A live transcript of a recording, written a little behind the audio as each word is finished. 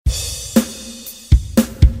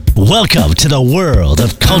Welcome to the world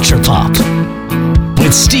of Culture Pop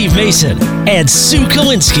with Steve Mason and Sue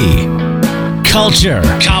Kalinsky. Culture,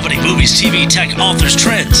 comedy, movies, TV, tech, authors,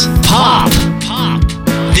 trends, pop.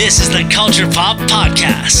 This is the Culture Pop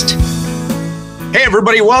Podcast. Hey,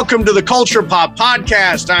 everybody. Welcome to the Culture Pop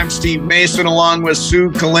Podcast. I'm Steve Mason along with Sue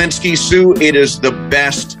Kalinsky. Sue, it is the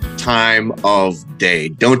best time of day,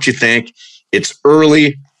 don't you think? It's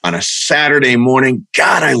early on a Saturday morning.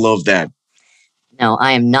 God, I love that. No,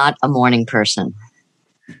 I am not a morning person.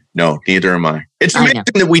 No, neither am I. It's amazing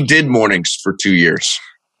that we did mornings for 2 years.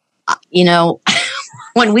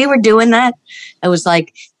 When we were doing that, I was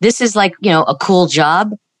like, this is like, a cool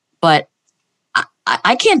job, but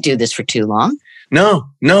I can't do this for too long.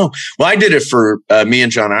 No. Well, I did it for, me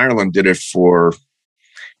and John Ireland did it for,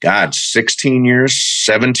 16 years,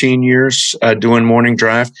 17 years doing morning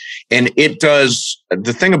drive. And it does,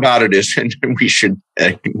 the thing about it is, and we should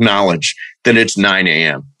acknowledge that it's 9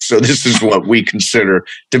 a.m. So this is what we consider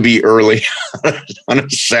to be early on a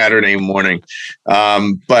Saturday morning.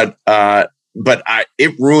 But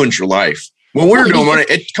it ruins your life. When we're doing morning,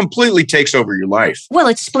 it completely takes over your life. Well,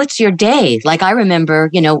 it splits your day. Like I remember,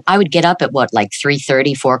 I would get up at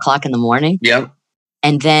 3:30, 4 o'clock in the morning. Yeah.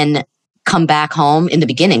 And then come back home in the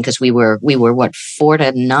beginning because we were what, 4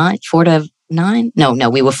 to 9? No,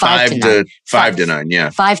 we were 5 to 9. 5 to 9,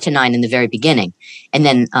 yeah. 5 to 9 in the very beginning. And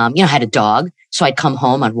then, I had a dog. So I'd come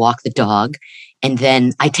home, I'd walk the dog, and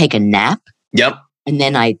then I'd take a nap. Yep. And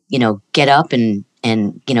then I'd, get up and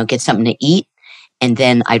get something to eat. And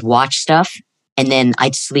then I'd watch stuff. And then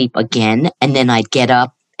I'd sleep again. And then I'd get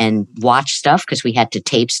up and watch stuff because we had to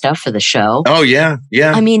tape stuff for the show. Oh, yeah.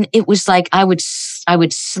 Yeah. I mean, it was like I would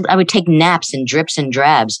take naps and drips and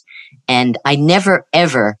drabs. And I never,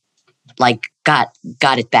 ever got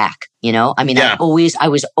it back. I mean, yeah. I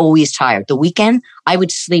was always tired. The weekend, I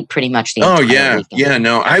would sleep pretty much the entire weekend. Yeah,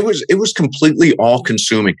 no, it was completely all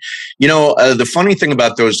consuming. The funny thing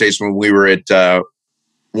about those days when we were at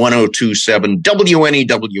 1027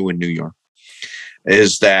 WNEW in New York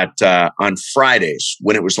is that on Fridays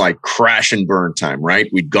when it was like crash and burn time, right?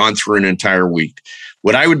 We'd gone through an entire week.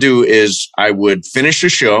 What I would do is I would finish the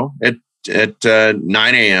show at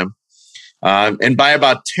 9 a.m. And by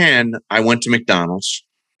about 10, I went to McDonald's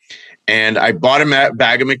and I bought a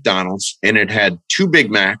bag of McDonald's and it had 2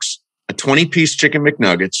 Big Macs, a 20-piece chicken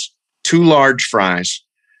McNuggets, 2 large fries,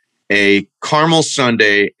 a caramel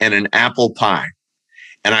sundae, and an apple pie.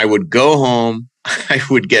 And I would go home, I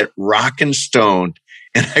would get rockin' stoned,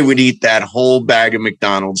 and I would eat that whole bag of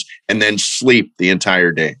McDonald's and then sleep the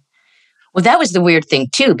entire day. Well, that was the weird thing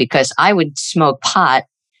too, because I would smoke pot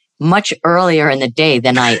much earlier in the day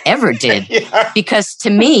than I ever did. Yeah. Because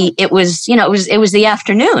to me, it was the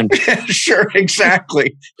afternoon. Sure,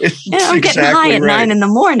 exactly. I'm getting high at 9 in the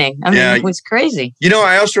morning. I mean, it was crazy.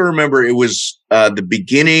 I also remember it was the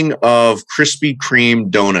beginning of Krispy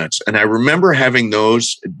Kreme donuts. And I remember having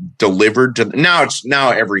those delivered to,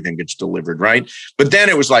 now everything gets delivered, right? But then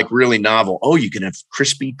it was like really novel. Oh, you can have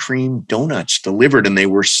Krispy Kreme donuts delivered and they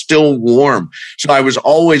were still warm. So I was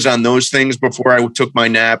always on those things before I took my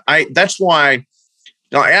nap. That's why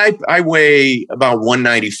I weigh about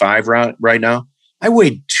 195 right now. I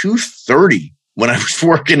weighed 230 when I was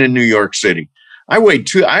working in New York City. I weighed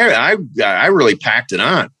I really packed it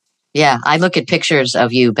on. Yeah, I look at pictures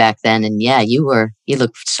of you back then, and yeah, you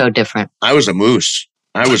looked so different. I was a moose.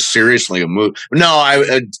 I was seriously a moose. No,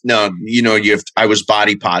 I was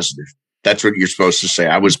body positive. That's what you're supposed to say.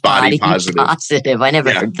 I was body positive. I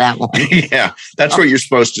never heard that one. Yeah, that's what you're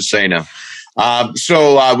supposed to say now.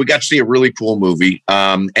 So we got to see a really cool movie.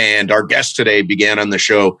 And our guest today began on the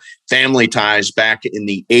show Family Ties back in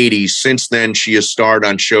the 80s. Since then, she has starred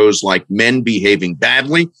on shows like Men Behaving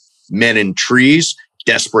Badly, Men in Trees,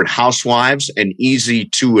 Desperate Housewives, and Easy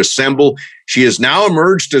to Assemble. She has now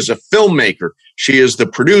emerged as a filmmaker. She is the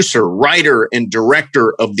producer, writer, and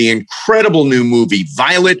director of the incredible new movie,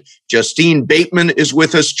 Violet. Justine Bateman is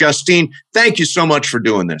with us. Justine, thank you so much for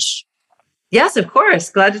doing this. Yes, of course.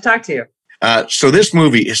 Glad to talk to you. So this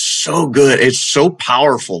movie is so good. It's so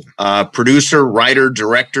powerful. Producer, writer,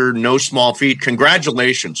 director, no small feat.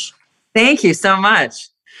 Congratulations. Thank you so much.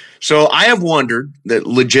 So I have wondered, that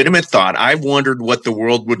legitimate thought, I've wondered what the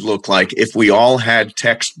world would look like if we all had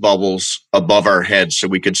text bubbles above our heads so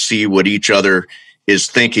we could see what each other is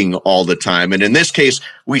thinking all the time. And in this case,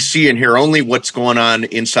 we see and hear only what's going on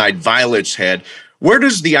inside Violet's head. Where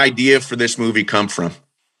does the idea for this movie come from?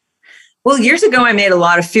 Well, years ago, I made a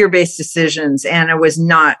lot of fear-based decisions, and I was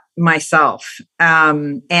not myself.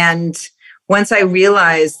 And once I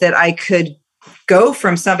realized that I could go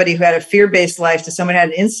from somebody who had a fear-based life to someone who had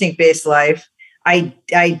an instinct-based life, I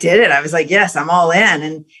did it. I was like, yes, I'm all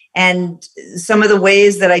in. And some of the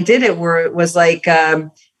ways that I did it was like,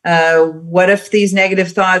 what if these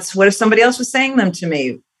negative thoughts, what if somebody else was saying them to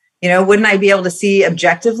me? Wouldn't I be able to see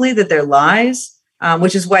objectively that they're lies?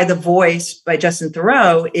 Which is why The Voice by Justin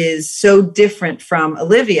Theroux is so different from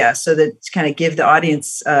Olivia, so that to kind of give the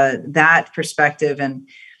audience that perspective. And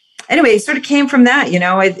anyway, it sort of came from that.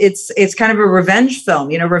 It's kind of a revenge film,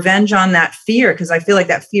 revenge on that fear, because I feel like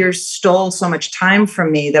that fear stole so much time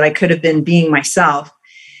from me that I could have been being myself.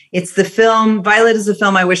 It's the film, Violet is a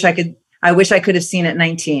film I wish I could have seen at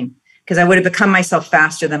 19, because I would have become myself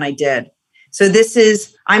faster than I did. So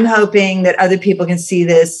I'm hoping that other people can see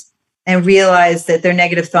this and realize that their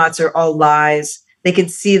negative thoughts are all lies. They can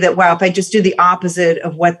see that, wow, if I just do the opposite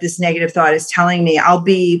of what this negative thought is telling me, I'll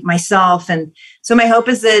be myself. And so my hope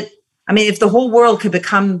is that, if the whole world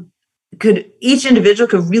each individual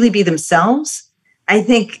could really be themselves, I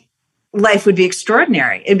think life would be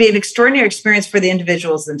extraordinary. It'd be an extraordinary experience for the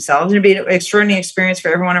individuals themselves. It'd be an extraordinary experience for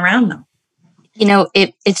everyone around them.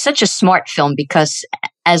 It's such a smart film, because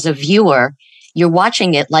as a viewer, you're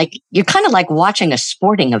watching it like you're kind of like watching a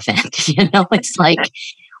sporting event. It's like,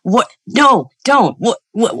 what? No, don't.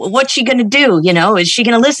 What's she going to do? Is she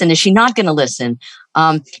going to listen? Is she not going to listen?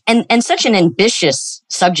 And such an ambitious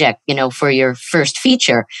subject, for your first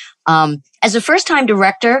feature. As a first-time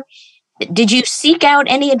director, did you seek out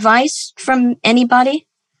any advice from anybody?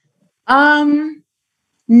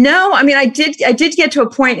 No, I did get to a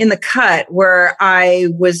point in the cut where I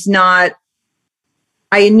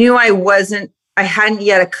knew I hadn't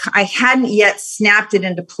yet snapped it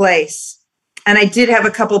into place. And I did have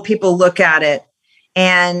a couple of people look at it,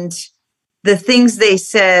 and the things they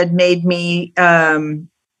said made me, kind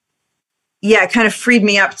of freed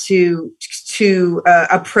me up to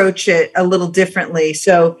approach it a little differently.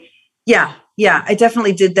 So yeah, I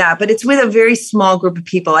definitely did that, but it's with a very small group of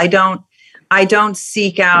people. I don't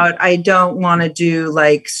seek out, I don't want to do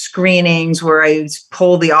like screenings where I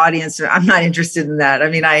poll the audience. I'm not interested in that.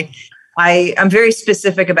 I'm very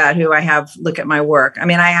specific about who I have look at my work.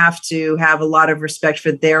 I have to have a lot of respect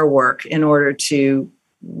for their work in order to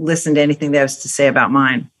listen to anything they have to say about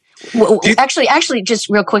mine. Well, actually, just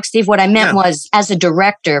real quick, Steve, what I meant was, as a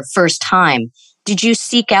director, first time, did you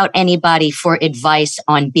seek out anybody for advice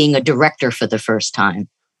on being a director for the first time?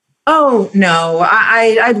 Oh, no.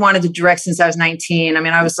 I'd wanted to direct since I was 19.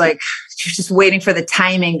 I was like, just waiting for the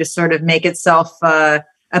timing to sort of make itself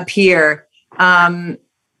appear.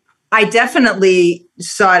 I definitely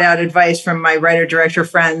sought out advice from my writer-director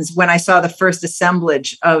friends when I saw the first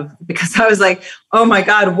assemblage because I was like, oh my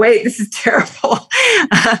God, wait, this is terrible.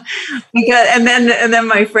 and then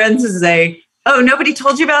my friends would say, oh, nobody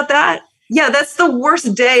told you about that? Yeah, that's the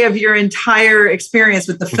worst day of your entire experience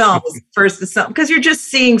with the film, is the first assemblage, because you're just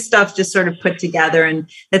seeing stuff just sort of put together, and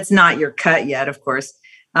it's not your cut yet, of course.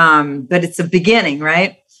 But it's a beginning,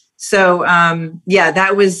 right? So, that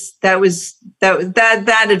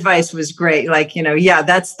advice was great. Like,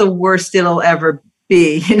 that's the worst it'll ever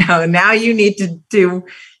be, now you need to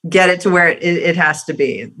get it to where it has to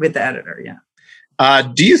be with the editor. Yeah.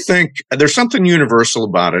 Do you think there's something universal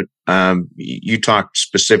about it? You talked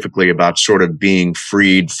specifically about sort of being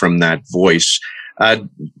freed from that voice.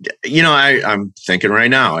 I'm thinking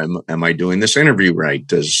right now, am I doing this interview right?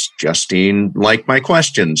 Does Justine like my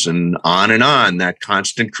questions? And on, that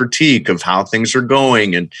constant critique of how things are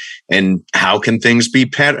going and how can things be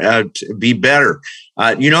better?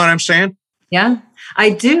 You know what I'm saying? Yeah,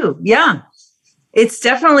 I do. Yeah. It's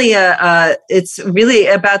definitely it's really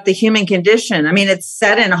about the human condition. It's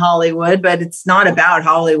set in Hollywood, but it's not about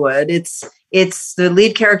Hollywood. It's the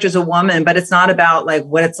lead character is a woman, but it's not about like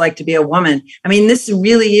what it's like to be a woman. This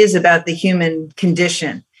really is about the human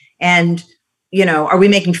condition. And, are we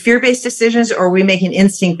making fear-based decisions, or are we making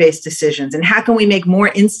instinct-based decisions? And how can we make more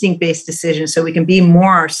instinct-based decisions so we can be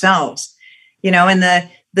more ourselves? And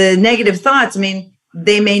the negative thoughts,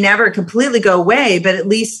 they may never completely go away, but at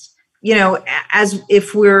least, as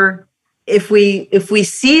if we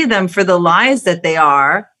see them for the lies that they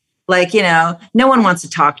are, like, no one wants to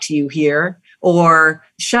talk to you here, or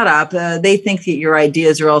shut up. They think that your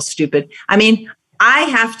ideas are all stupid. I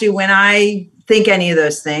have to, when I think any of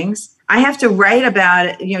those things, I have to write about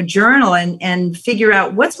it, journal and figure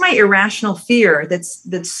out what's my irrational fear that's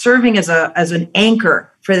serving as an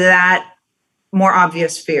anchor for that more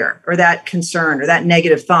obvious fear, or that concern, or that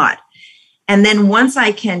negative thought. And then once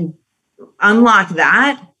I can unlock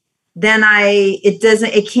that, then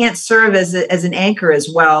it can't serve as an anchor as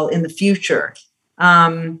well in the future.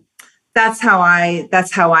 That's how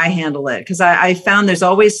I handle it, because I found there's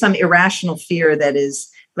always some irrational fear that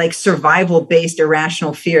is like survival based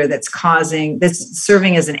irrational fear that's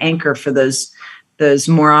serving as an anchor for those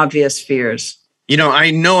more obvious fears.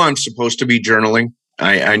 I know I'm supposed to be journaling.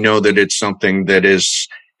 I know that it's something that is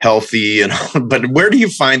healthy, but where do you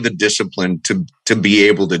find the discipline to be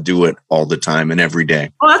able to do it all the time and every day?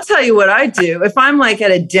 Well, I'll tell you what I do. If I'm like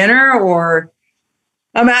at a dinner or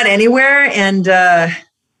I'm out anywhere and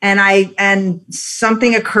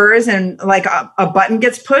something occurs and like a button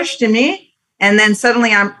gets pushed in me, and then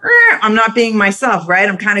suddenly I'm not being myself, right?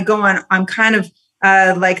 I'm kind of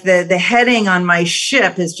like the heading on my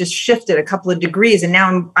ship has just shifted a couple of degrees, and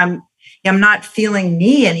now I'm not feeling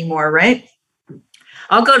me anymore, right?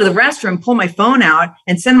 I'll go to the restroom, pull my phone out,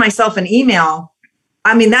 and send myself an email.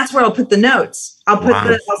 I mean, that's where I'll put the notes.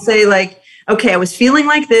 I'll say like, okay, I was feeling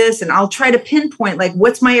like this, and I'll try to pinpoint like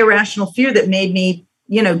what's my irrational fear that made me,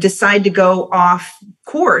 decide to go off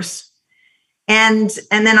course. And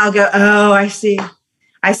then I'll go, oh, I see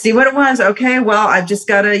what it was. Okay, well, I've just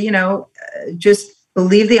got to, just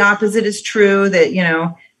believe the opposite is true, that,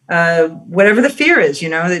 whatever the fear is,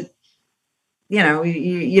 that,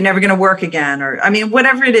 you're never going to work again, or, I mean,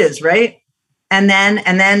 whatever it is. Right. And then,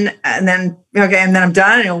 okay. And then I'm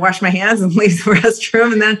done, and I'll wash my hands and leave the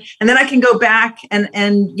restroom. And then I can go back and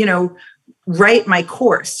write my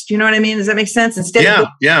course. Do you know what I mean? Does that make sense? Instead of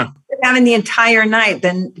having the entire night,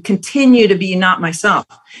 then continue to be not myself.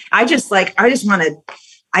 I just want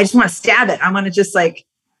to stab it. I want to just like,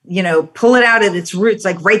 pull it out at its roots,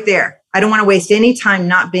 like right there. I don't want to waste any time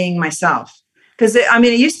not being myself. Because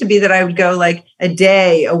it used to be that I would go like a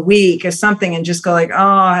day, a week or something and just go like,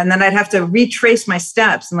 oh, and then I'd have to retrace my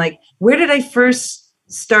steps and like, where did I first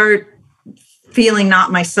start feeling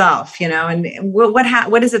not myself, and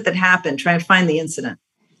what is it that happened? Try to find the incident.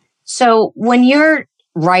 So when you're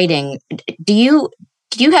writing, do you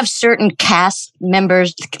have certain cast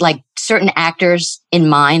members, like certain actors in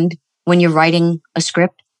mind when you're writing a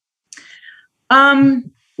script?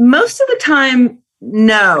 Most of the time,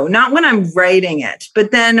 no, not when I'm writing it.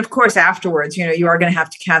 But then, of course, afterwards, you are going to have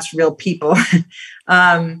to cast real people.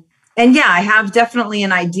 And yeah, I have definitely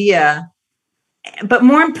an idea. But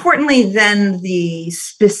more importantly than the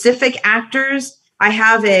specific actors,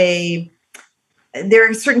 there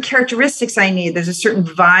are certain characteristics I need. There's a certain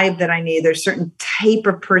vibe that I need. There's a certain type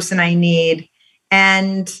of person I need.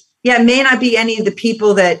 And yeah, it may not be any of the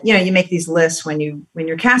people that, you make these lists when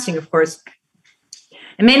you're casting, of course.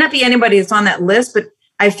 It may not be anybody that's on that list, but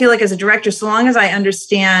I feel like as a director, so long as I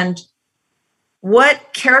understand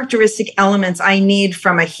what characteristic elements I need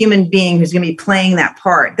from a human being who's going to be playing that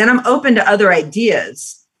part, then I'm open to other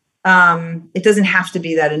ideas. It doesn't have to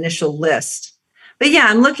be that initial list. But yeah,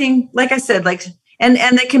 I'm looking, like I said, and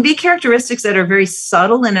there can be characteristics that are very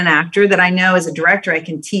subtle in an actor that I know as a director I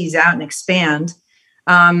can tease out and expand.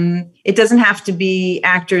 It doesn't have to be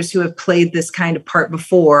actors who have played this kind of part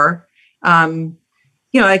before.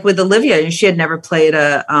 Like with Olivia, she had never played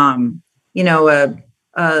a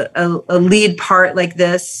lead part like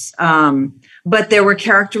this. But there were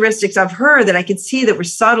characteristics of her that I could see that were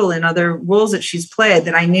subtle in other roles that she's played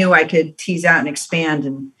that I knew I could tease out and expand,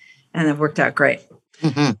 and it worked out great.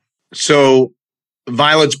 Mm-hmm. So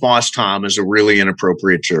Violet's boss, Tom, is a really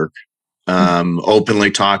inappropriate jerk,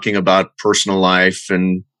 openly talking about personal life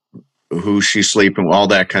and who she's sleeping with, all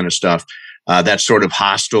that kind of stuff. That sort of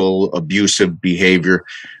hostile, abusive behavior.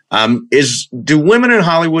 Do women in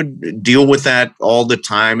Hollywood deal with that all the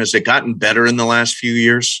time? Has it gotten better in the last few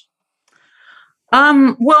years?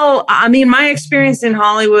 Well, my experience in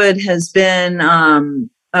Hollywood has been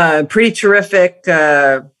pretty terrific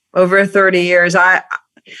over 30 years.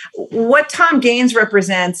 What Tom Gaines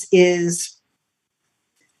represents is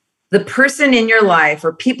the person in your life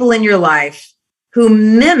or people in your life who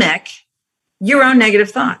mimic your own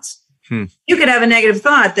negative thoughts. You could have a negative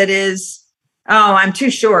thought that is, oh, I'm too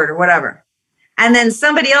short or whatever. And then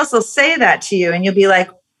somebody else will say that to you and you'll be like,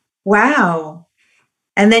 wow.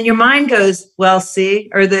 And then your mind goes, well, see,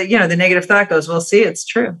 or the negative thought goes, well, see, it's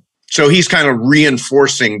true. So he's kind of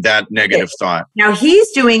reinforcing that negative thought. Now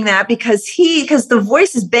he's doing that because the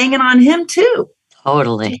voice is banging on him too.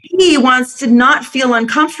 Totally. He wants to not feel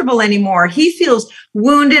uncomfortable anymore. He feels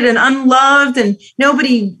wounded and unloved, and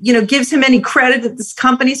nobody, gives him any credit at this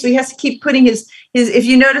company. So he has to keep putting his. If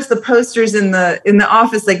you notice the posters in the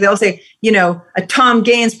office, like they'll say, a Tom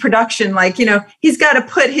Gaines production, he's got to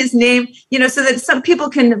put his name, so that some people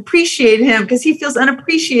can appreciate him because he feels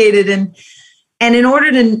unappreciated. And in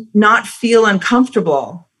order to not feel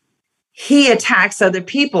uncomfortable, he attacks other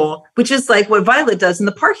people, which is like what Violet does in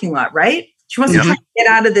the parking lot, right? She wants to try to get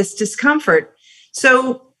out of this discomfort.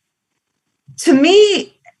 So to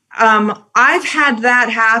me, I've had that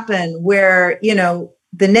happen where,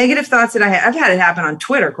 the negative thoughts that I've had it happen on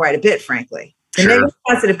Twitter quite a bit, frankly. The negative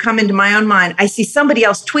thoughts that have come into my own mind, I see somebody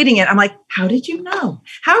else tweeting it. I'm like, how did you know?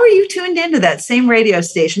 How are you tuned into that same radio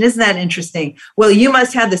station? Isn't that interesting? Well, you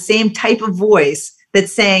must have the same type of voice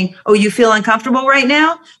that's saying, oh, you feel uncomfortable right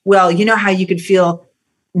now? Well, you know how you could feel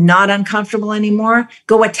not uncomfortable anymore?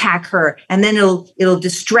 Go attack her. And then it'll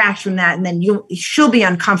distract from that. And then she'll be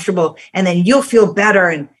uncomfortable and then you'll feel better.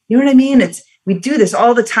 And you know what I mean? We do this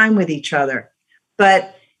all the time with each other.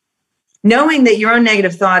 But knowing that your own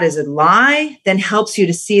negative thought is a lie then helps you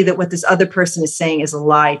to see that what this other person is saying is a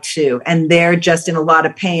lie too. And they're just in a lot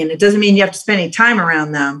of pain. It doesn't mean you have to spend any time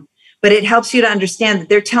around them, but it helps you to understand that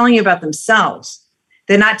they're telling you about themselves.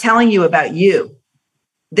 They're not telling you about you.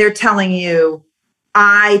 They're telling you,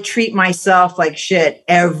 I treat myself like shit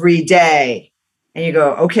every day. And you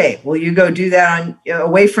go, okay, well, you go do that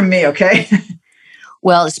away from me, okay?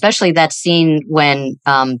 Well, especially that scene when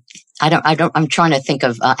I'm trying to think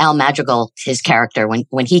of Al Madrigal, his character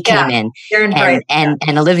when he came in,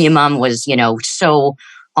 and Olivia Munn was, so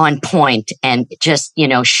on point and just,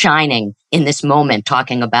 shining in this moment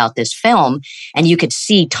talking about this film. And you could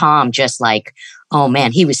see Tom just like, oh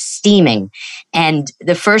man, he was steaming. And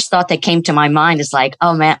the first thought that came to my mind is like,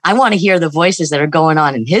 oh man, I want to hear the voices that are going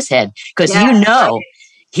on in his head. Because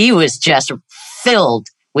he was just filled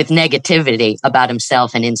with negativity about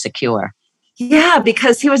himself and insecure. Yeah,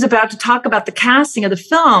 because he was about to talk about the casting of the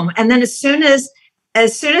film. And then as soon as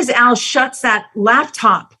Al shuts that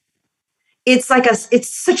laptop, it's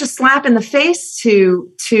such a slap in the face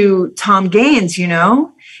to Tom Gaines,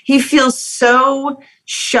 He feels so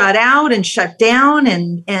shut out and shut down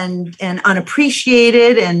and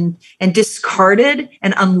unappreciated and discarded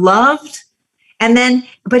and unloved. And then,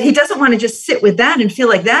 but he doesn't want to just sit with that and feel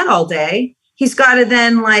like that all day. He's got to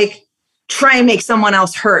then try and make someone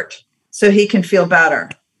else hurt so he can feel better,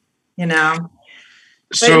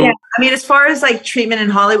 So, yeah, as far as treatment in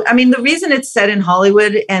Hollywood, the reason it's set in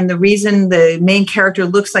Hollywood and the reason the main character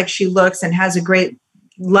looks like she looks and has a great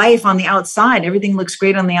life on the outside, everything looks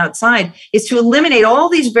great on the outside, is to eliminate all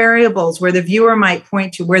these variables where the viewer might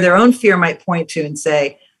point to, where their own fear might point to and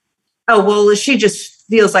say, oh, well, she just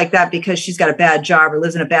feels like that because she's got a bad job or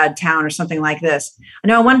lives in a bad town or something like this.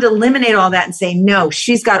 I wanted to eliminate all that and say, no,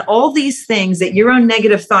 she's got all these things that your own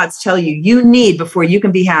negative thoughts tell you need before you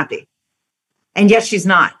can be happy. And yet she's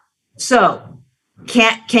not. So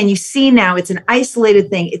can you see now it's an isolated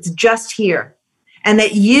thing? It's just here. And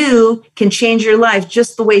that you can change your life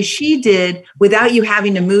just the way she did without you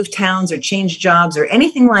having to move towns or change jobs or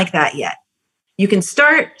anything like that yet. You can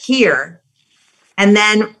start here and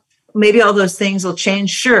then maybe all those things will change,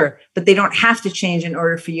 sure, but they don't have to change in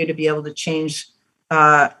order for you to be able to change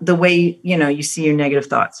the way, you see your negative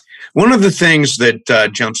thoughts. One of the things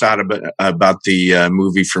that jumps out about the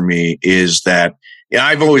movie for me is that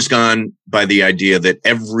I've always gone by the idea that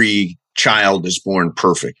every child is born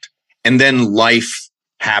perfect and then life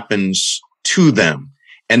happens to them.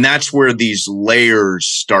 And that's where these layers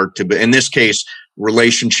start to be. In this case,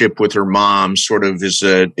 relationship with her mom sort of is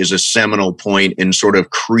a seminal point in sort of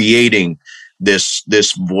creating this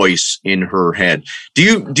voice in her head.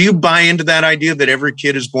 Do you buy into that idea that every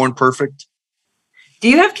kid is born perfect? Do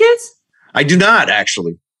you have kids? I do not,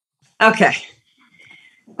 actually. Okay.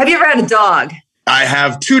 Have you ever had a dog? I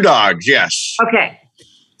have 2 dogs, yes. Okay.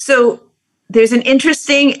 So there's an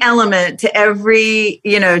interesting element to every,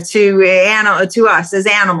 to us as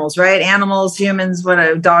animals, right? Animals, humans,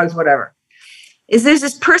 whatever, dogs, whatever. There's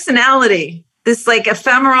this personality, this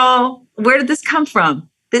ephemeral, where did this come from?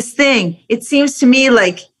 This thing. It seems to me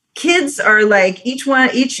like kids are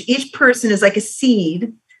each person is like a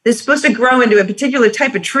seed that's supposed to grow into a particular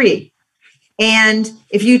type of tree. And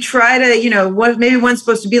if you try to, maybe one's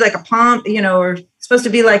supposed to be like a palm, or supposed to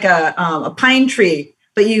be like a pine tree,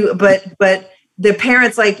 but the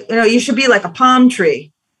parents you should be like a palm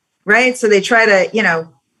tree, right? So they try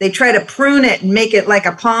to prune it and make it like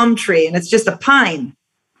a palm tree, and it's just a pine,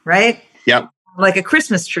 right? Yep. Like a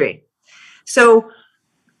Christmas tree. So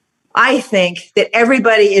I think that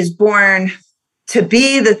everybody is born to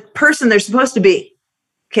be the person they're supposed to be.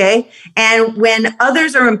 Okay. And when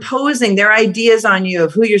others are imposing their ideas on you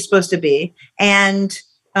of who you're supposed to be, and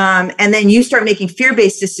then you start making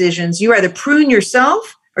fear-based decisions, you either prune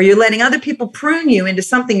yourself or you're letting other people prune you into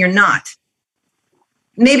something you're not.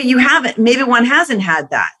 Maybe you haven't, maybe one hasn't had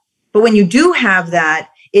that. But when you do have that,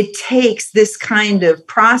 it takes this kind of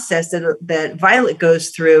process that Violet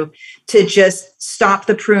goes through to just stop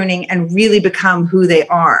the pruning and really become who they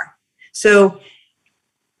are. So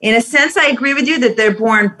in a sense, I agree with you that they're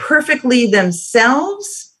born perfectly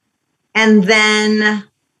themselves. And then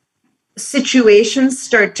situations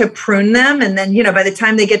start to prune them. And then, by the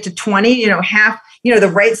time they get to 20, half,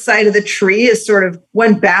 the right side of the tree is sort of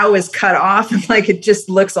one bough is cut off and like it just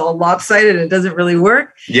looks all lopsided and it doesn't really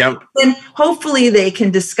work. Yeah. Then hopefully they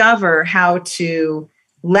can discover how to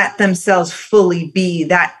let themselves fully be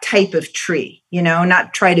that type of tree,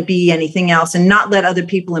 not try to be anything else and not let other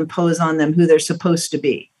people impose on them who they're supposed to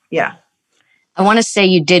be. Yeah. I want to say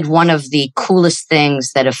you did one of the coolest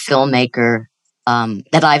things that a filmmaker,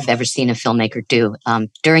 that I've ever seen a filmmaker do.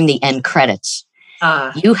 During the end credits,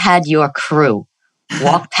 you had your crew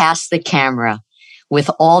walk past the camera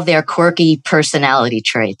with all their quirky personality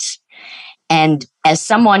traits. And as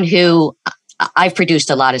someone who, I've produced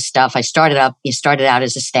a lot of stuff. You started out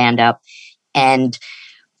as a stand-up. And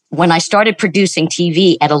when I started producing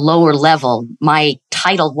TV at a lower level, my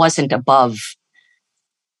title wasn't above.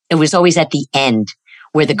 It was always at the end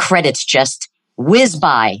where the credits just whiz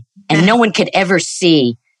by and no one could ever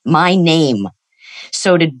see my name.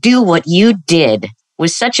 So to do what you did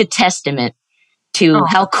was such a testament to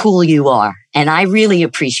how cool you are. And I really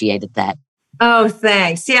appreciated that. Oh,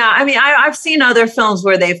 thanks. Yeah. I mean, I've seen other films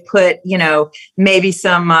where they've put, maybe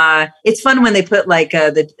some, it's fun when they put like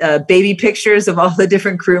the baby pictures of all the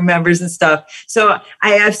different crew members and stuff. So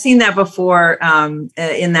I've seen that before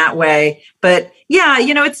in that way. But yeah,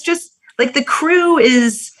 it's just like the crew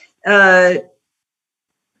is, if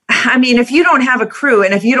you don't have a crew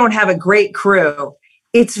and if you don't have a great crew,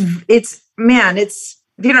 if you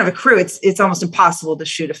don't have a crew, it's almost impossible to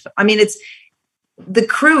shoot a film. I mean, the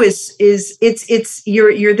crew is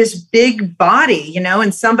you're this big body,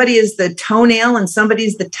 and somebody is the toenail and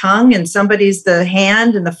somebody's the tongue and somebody's the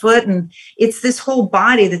hand and the foot. And it's this whole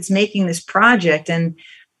body that's making this project.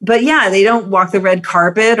 But yeah, they don't walk the red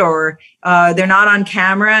carpet or they're not on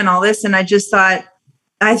camera and all this. And I just thought,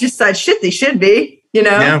 shit, they should be,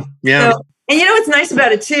 Yeah. Yeah. So, and what's nice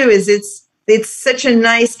about it too, is it's such a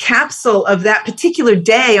nice capsule of that particular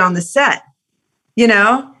day on the set,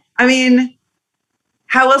 I mean,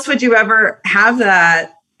 how else would you ever have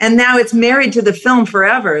that? And now it's married to the film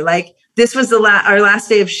forever. Like this was our last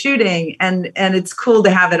day of shooting and it's cool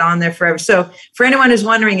to have it on there forever. So for anyone who's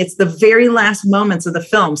wondering, it's the very last moments of the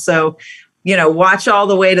film. So, watch all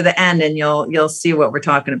the way to the end and you'll see what we're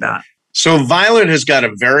talking about. So Violet has got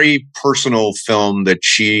a very personal film that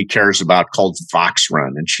she cares about called Fox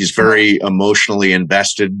Run. And she's very emotionally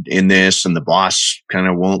invested in this and the boss kind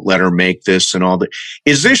of won't let her make this and all that.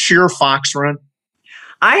 Is this your Fox Run?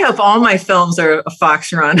 I hope all my films are a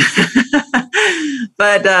Fox Run,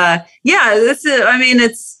 but this is. I mean,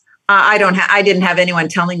 it's. I didn't have anyone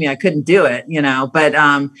telling me I couldn't do it, But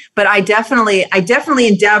I definitely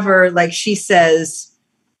endeavor, like she says,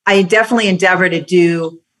 I definitely endeavor to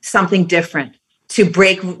do something different, to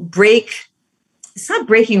break. It's not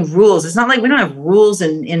breaking rules. It's not like we don't have rules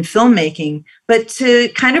in filmmaking, but to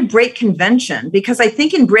kind of break convention, because I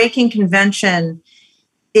think in breaking convention,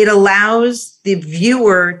 it allows the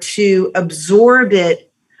viewer to absorb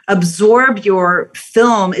your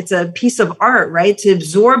film. It's a piece of art, right? To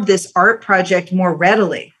absorb this art project more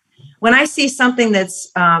readily. When I see something that's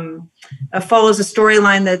follows a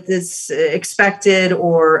storyline that is expected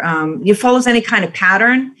or follows any kind of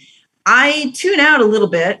pattern, I tune out a little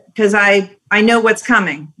bit because I know what's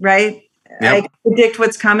coming, right? Yep. I predict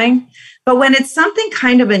what's coming. But when it's something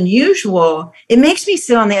kind of unusual, it makes me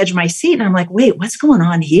sit on the edge of my seat and I'm like, wait, what's going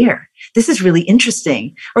on here? This is really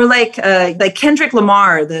interesting. Or like Kendrick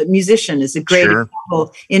Lamar, the musician, is a great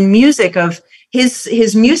example in music of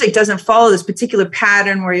his music doesn't follow this particular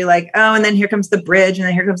pattern where you're like, oh, and then here comes the bridge and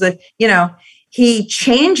then here comes he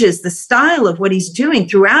changes the style of what he's doing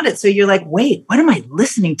throughout it. So you're like, wait, what am I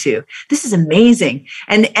listening to? This is amazing.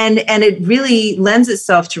 And it really lends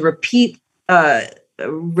itself to repeat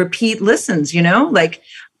listens, like,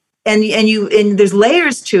 and there's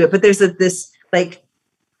layers to it, but there's this like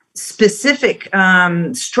specific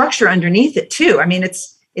structure underneath it too. I mean,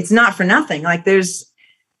 it's not for nothing. Like it's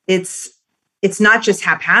not just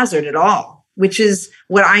haphazard at all, which is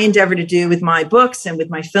what I endeavor to do with my books and with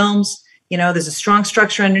my films. There's a strong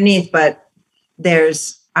structure underneath, but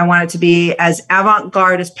I want it to be as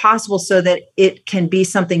avant-garde as possible so that it can be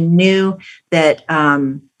something new that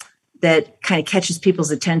that kind of catches people's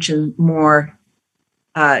attention more,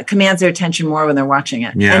 commands their attention more when they're watching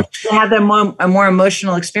it. Yeah. And to have a more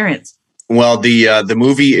emotional experience. Well, the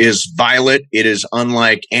movie is Violet. It is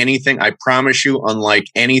unlike anything, I promise you, unlike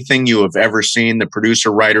anything you have ever seen. The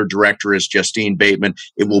producer, writer, director is Justine Bateman.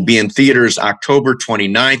 It will be in theaters October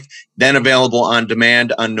 29th, then available on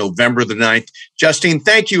demand on November the 9th. Justine,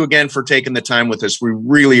 thank you again for taking the time with us. We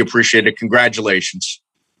really appreciate it. Congratulations.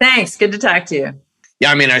 Thanks. Good to talk to you.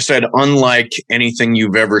 Yeah, I mean, I said unlike anything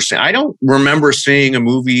you've ever seen. I don't remember seeing a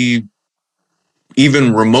movie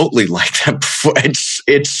even remotely like that before.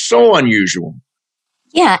 It's so unusual.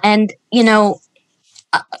 Yeah, and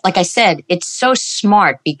like I said, it's so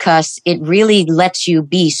smart because it really lets you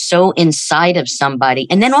be so inside of somebody,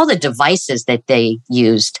 and then all the devices that they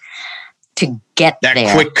used to get that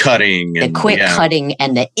there. quick cutting, cutting,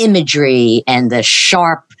 and the imagery, and the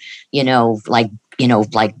sharp, like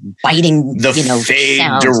biting, the fade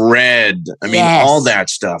sounds. to red. I mean, all that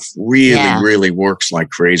stuff really works like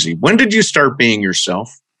crazy. When did you start being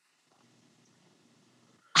yourself?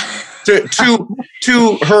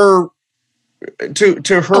 to her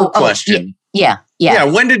question. Yeah.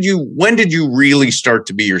 When did you really start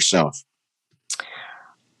to be yourself?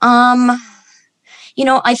 I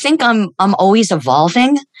think I'm always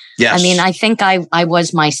evolving. Yes. I mean, I think I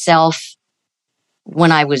was myself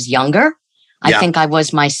when I was younger. I think I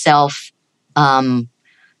was myself, in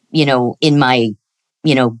my,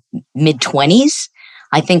 mid-20s.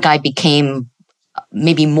 I think I became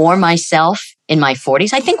maybe more myself in my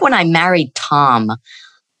 40s. I think when I married Tom,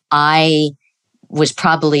 I was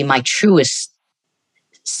probably my truest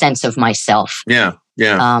sense of myself. Yeah.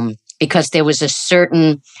 Because there was a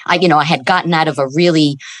certain, I had gotten out of a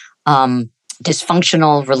really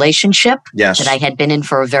dysfunctional relationship that I had been in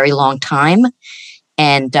for a very long time,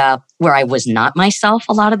 and where I was not myself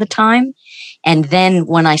a lot of the time. And then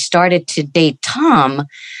when I started to date Tom,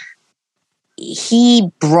 he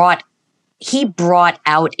brought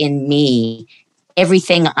out in me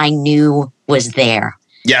everything I knew was there.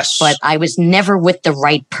 Yes. But I was never with the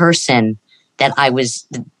right person that I was,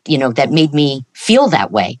 that made me feel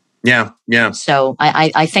that way. Yeah. So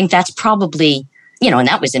I think that's probably, and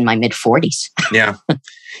that was in my mid-40s. Yeah.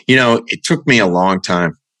 It took me a long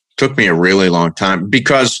time. It took me a really long time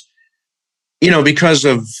because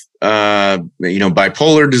of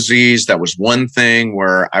bipolar disease. That was one thing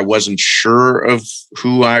where I wasn't sure of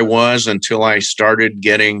who I was until I started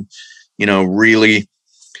getting, really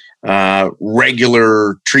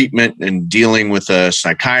regular treatment and dealing with a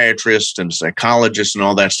psychiatrist and a psychologist and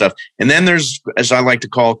all that stuff. And then there's, as I like to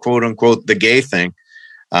call, quote unquote, the gay thing.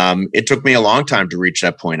 It took me a long time to reach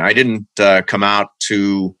that point. I didn't come out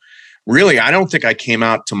to really, I don't think I came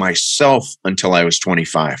out to myself until I was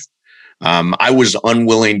 25. I was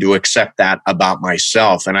unwilling to accept that about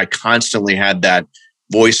myself. And I constantly had that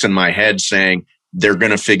voice in my head saying, they're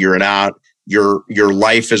going to figure it out. Your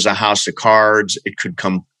life is a house of cards. It could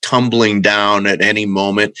come tumbling down at any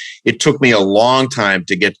moment. It took me a long time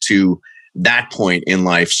to get to that point in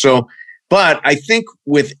life. So, but I think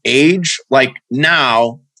with age, like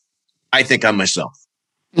now, I think I'm myself.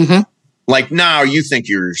 Mm-hmm. Like now you think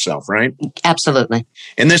you're yourself, right? Absolutely.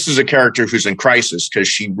 And this is a character who's in crisis because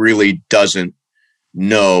she really doesn't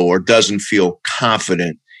know or doesn't feel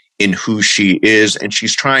confident in who she is. And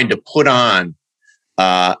she's trying to put on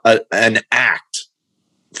an act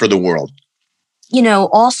for the world.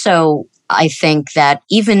 Also, I think that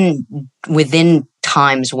even within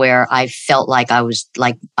times where I felt like I was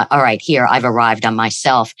like, all right, here, I've arrived on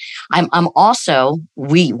myself. I'm also,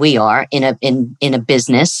 we are in a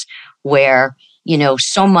business where,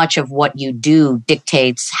 so much of what you do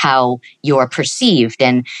dictates how you're perceived.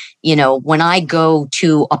 And, when I go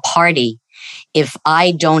to a party, if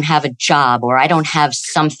I don't have a job or I don't have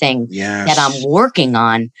something that I'm working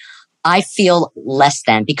on, I feel less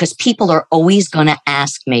than, because people are always going to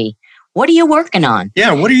ask me, what are you working on?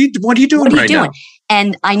 Yeah. What are you doing right now?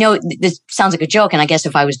 And I know this sounds like a joke. And I guess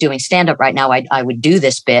if I was doing stand-up right now, I would do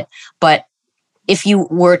this bit. But if you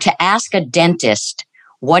were to ask a dentist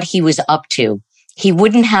what he was up to, he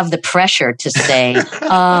wouldn't have the pressure to say,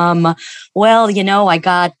 well, I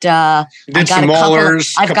got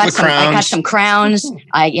some crowns.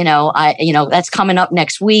 That's coming up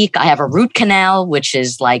next week. I have a root canal, which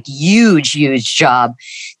is like huge job.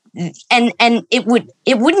 And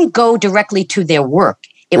it wouldn't go directly to their work.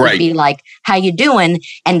 It would be like, how you doing?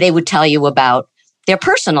 And they would tell you about their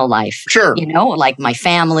personal life. Sure. Like my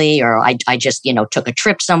family, or I just, took a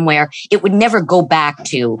trip somewhere. It would never go back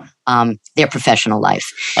to their professional life.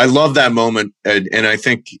 I love that moment. And I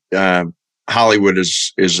think Hollywood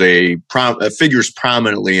figures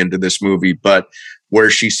prominently into this movie, but where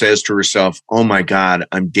she says to herself, oh my God,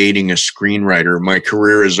 I'm dating a screenwriter. My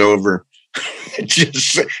career is over.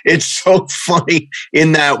 It's so funny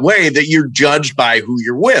in that way that you're judged by who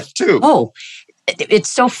you're with too. Oh, it's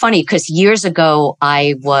so funny because years ago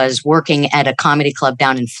I was working at a comedy club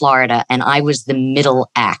down in Florida, and I was the middle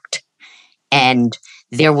act. And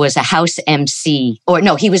there was a house MC,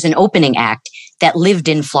 he was an opening act that lived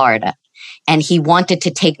in Florida, and he wanted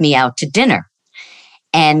to take me out to dinner.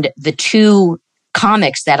 And the two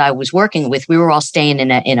comics that I was working with, we were all staying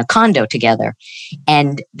in a condo together,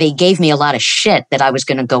 and they gave me a lot of shit that I was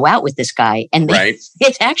going to go out with this guy. And they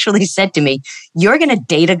it actually said to me, "You're going to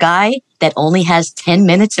date a guy that only has 10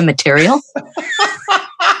 minutes of material?"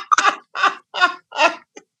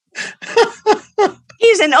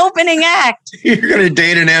 He's an opening act. You're going to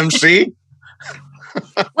date an MC?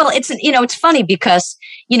 Well, it's funny because,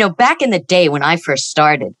 back in the day when I first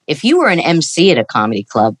started, if you were an MC at a comedy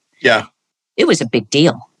club, it was a big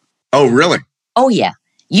deal. Oh, really? Oh, yeah.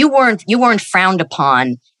 You weren't frowned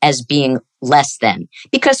upon as being less than,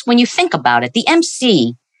 because when you think about it, the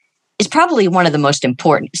MC is probably one of the most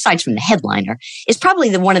important, aside from the headliner, is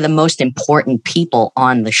probably one of the most important people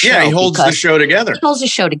on the show. Yeah, he holds the show together. He holds the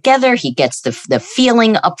show together. He gets the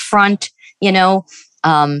feeling up front,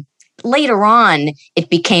 Later on, it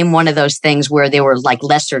became one of those things where there were like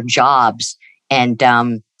lesser jobs, and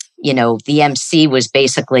the MC was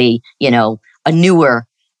basically a newer,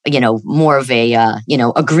 more of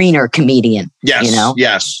a greener comedian. Yes,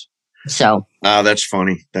 yes. So that's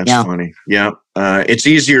funny. That's funny. Yeah, it's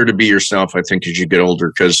easier to be yourself, I think, as you get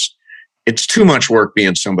older, because it's too much work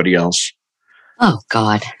being somebody else. Oh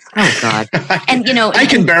God. And I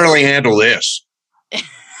can barely handle this.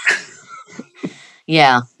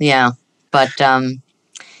 Yeah. But there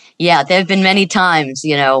have been many times,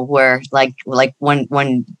 where like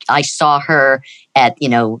when I saw her at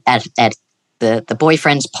the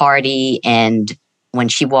boyfriend's party, and when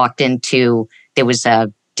she walked into, there was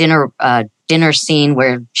a dinner scene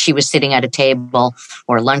where she was sitting at a table,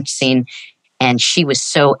 or lunch scene, and she was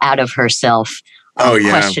so out of herself.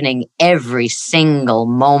 Questioning every single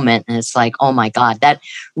moment. And it's like, oh my God, that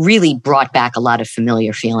really brought back a lot of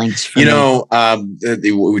familiar feelings for me. I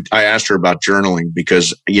asked her about journaling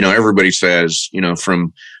because, everybody says,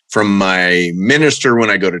 from my minister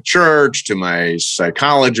when I go to church to my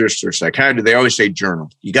psychologist or psychiatrist, they always say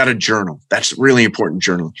journal. You got to journal. That's really important,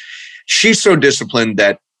 journaling. She's so disciplined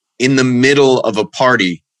that in the middle of a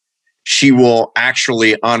party, she will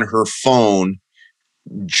actually on her phone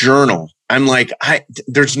journal. I'm like,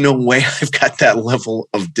 there's no way I've got that level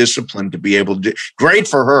of discipline to be able to do. Great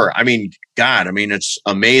for her. I mean, God, it's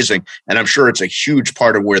amazing. And I'm sure it's a huge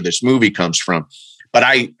part of where this movie comes from. But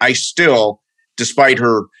I still, despite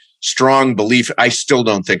her strong belief, I still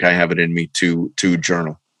don't think I have it in me to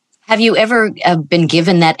journal. Have you ever been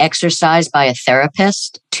given that exercise by a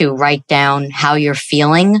therapist to write down how you're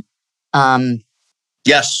feeling?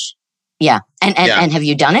 Yes. Yeah. And have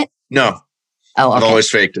you done it? No. Oh, okay. I've always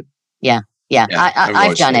faked it. Yeah.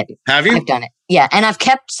 I've done it. Have you? I've done it. Yeah. And I've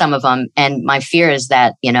kept some of them. And my fear is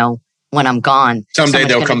that, when I'm gone, someday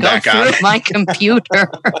they'll come back out my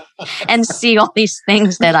computer and see all these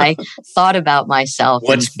things that I thought about myself.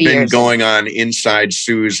 What's been going on inside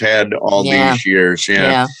Sue's head all these years.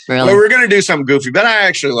 Yeah, really. Well, we're going to do something goofy, but I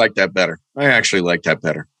actually like that better. I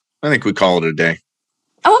think we call it a day.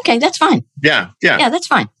 Oh, okay. That's fine. Yeah, that's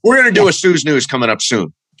fine. We're going to do a Sue's News coming up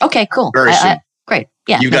soon. Okay, cool. Very soon. Great.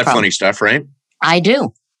 Yeah. You got funny stuff, right? I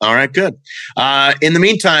do. All right, good. In the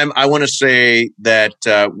meantime, I want to say that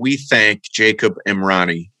we thank Jacob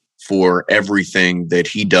Emrani for everything that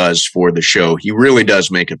he does for the show. He really does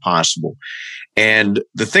make it possible. And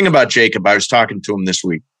the thing about Jacob, I was talking to him this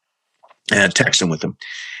week, texting with him,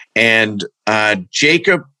 and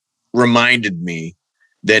Jacob reminded me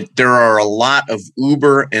that there are a lot of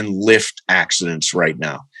Uber and Lyft accidents right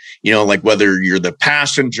now. Like whether you're the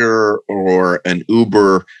passenger or an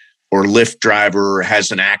Uber or Lyft driver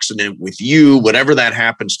has an accident with you, whatever that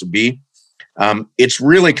happens to be, it's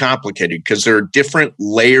really complicated because there are different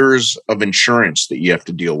layers of insurance that you have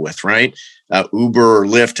to deal with, right? Uber or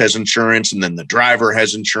Lyft has insurance, and then the driver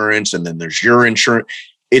has insurance, and then there's your insurance.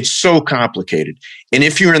 It's so complicated. And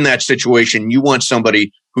if you're in that situation, you want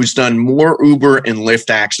somebody who's done more Uber and Lyft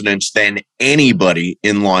accidents than anybody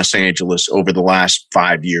in Los Angeles over the last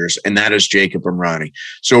 5 years. And that is Jacob Emrani.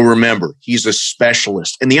 So remember, he's a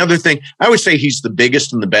specialist. And the other thing, I would say he's the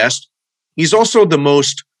biggest and the best. He's also the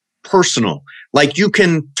most personal. Like you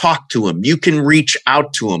can talk to him. You can reach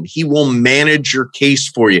out to him. He will manage your case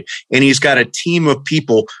for you. And he's got a team of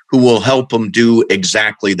people who will help him do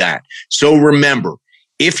exactly that. So remember,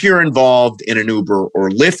 if you're involved in an Uber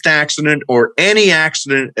or Lyft accident or any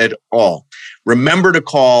accident at all, remember to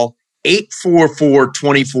call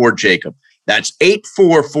 844-24-JACOB. That's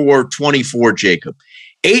 844-24-JACOB.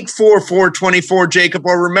 844-24-JACOB,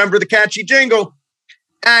 or remember the catchy jingle,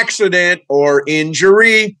 accident or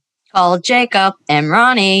injury. Call Jacob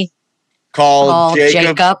Emrani. Call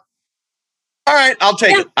Jacob. All right, I'll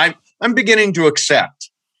take it. I'm beginning to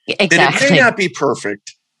accept exactly that it may not be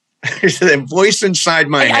perfect, The voice inside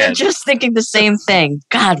my head. I'm just thinking the same thing.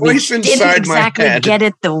 God, Voice we inside didn't exactly my head. get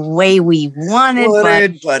it the way we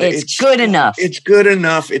wanted, but it's good enough. It's good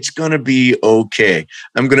enough. It's going to be okay.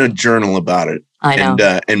 I'm going to journal about it. I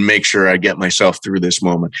know. And make sure I get myself through this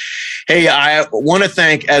moment. Hey, I want to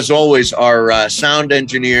thank, as always, our sound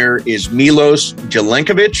engineer is Milos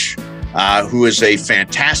Jelenkovic, who is a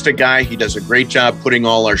fantastic guy. He does a great job putting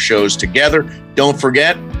all our shows together. Don't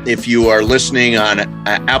forget, if you are listening on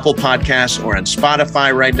Apple Podcasts or on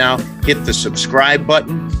Spotify right now, hit the subscribe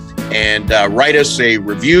button and write us a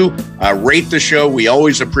review. Rate the show. We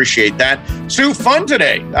always appreciate that. Sue, fun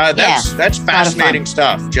today. That's fascinating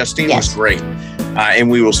stuff. Justine was great. And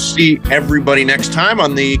we will see everybody next time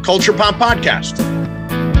on the Culture Pop Podcast.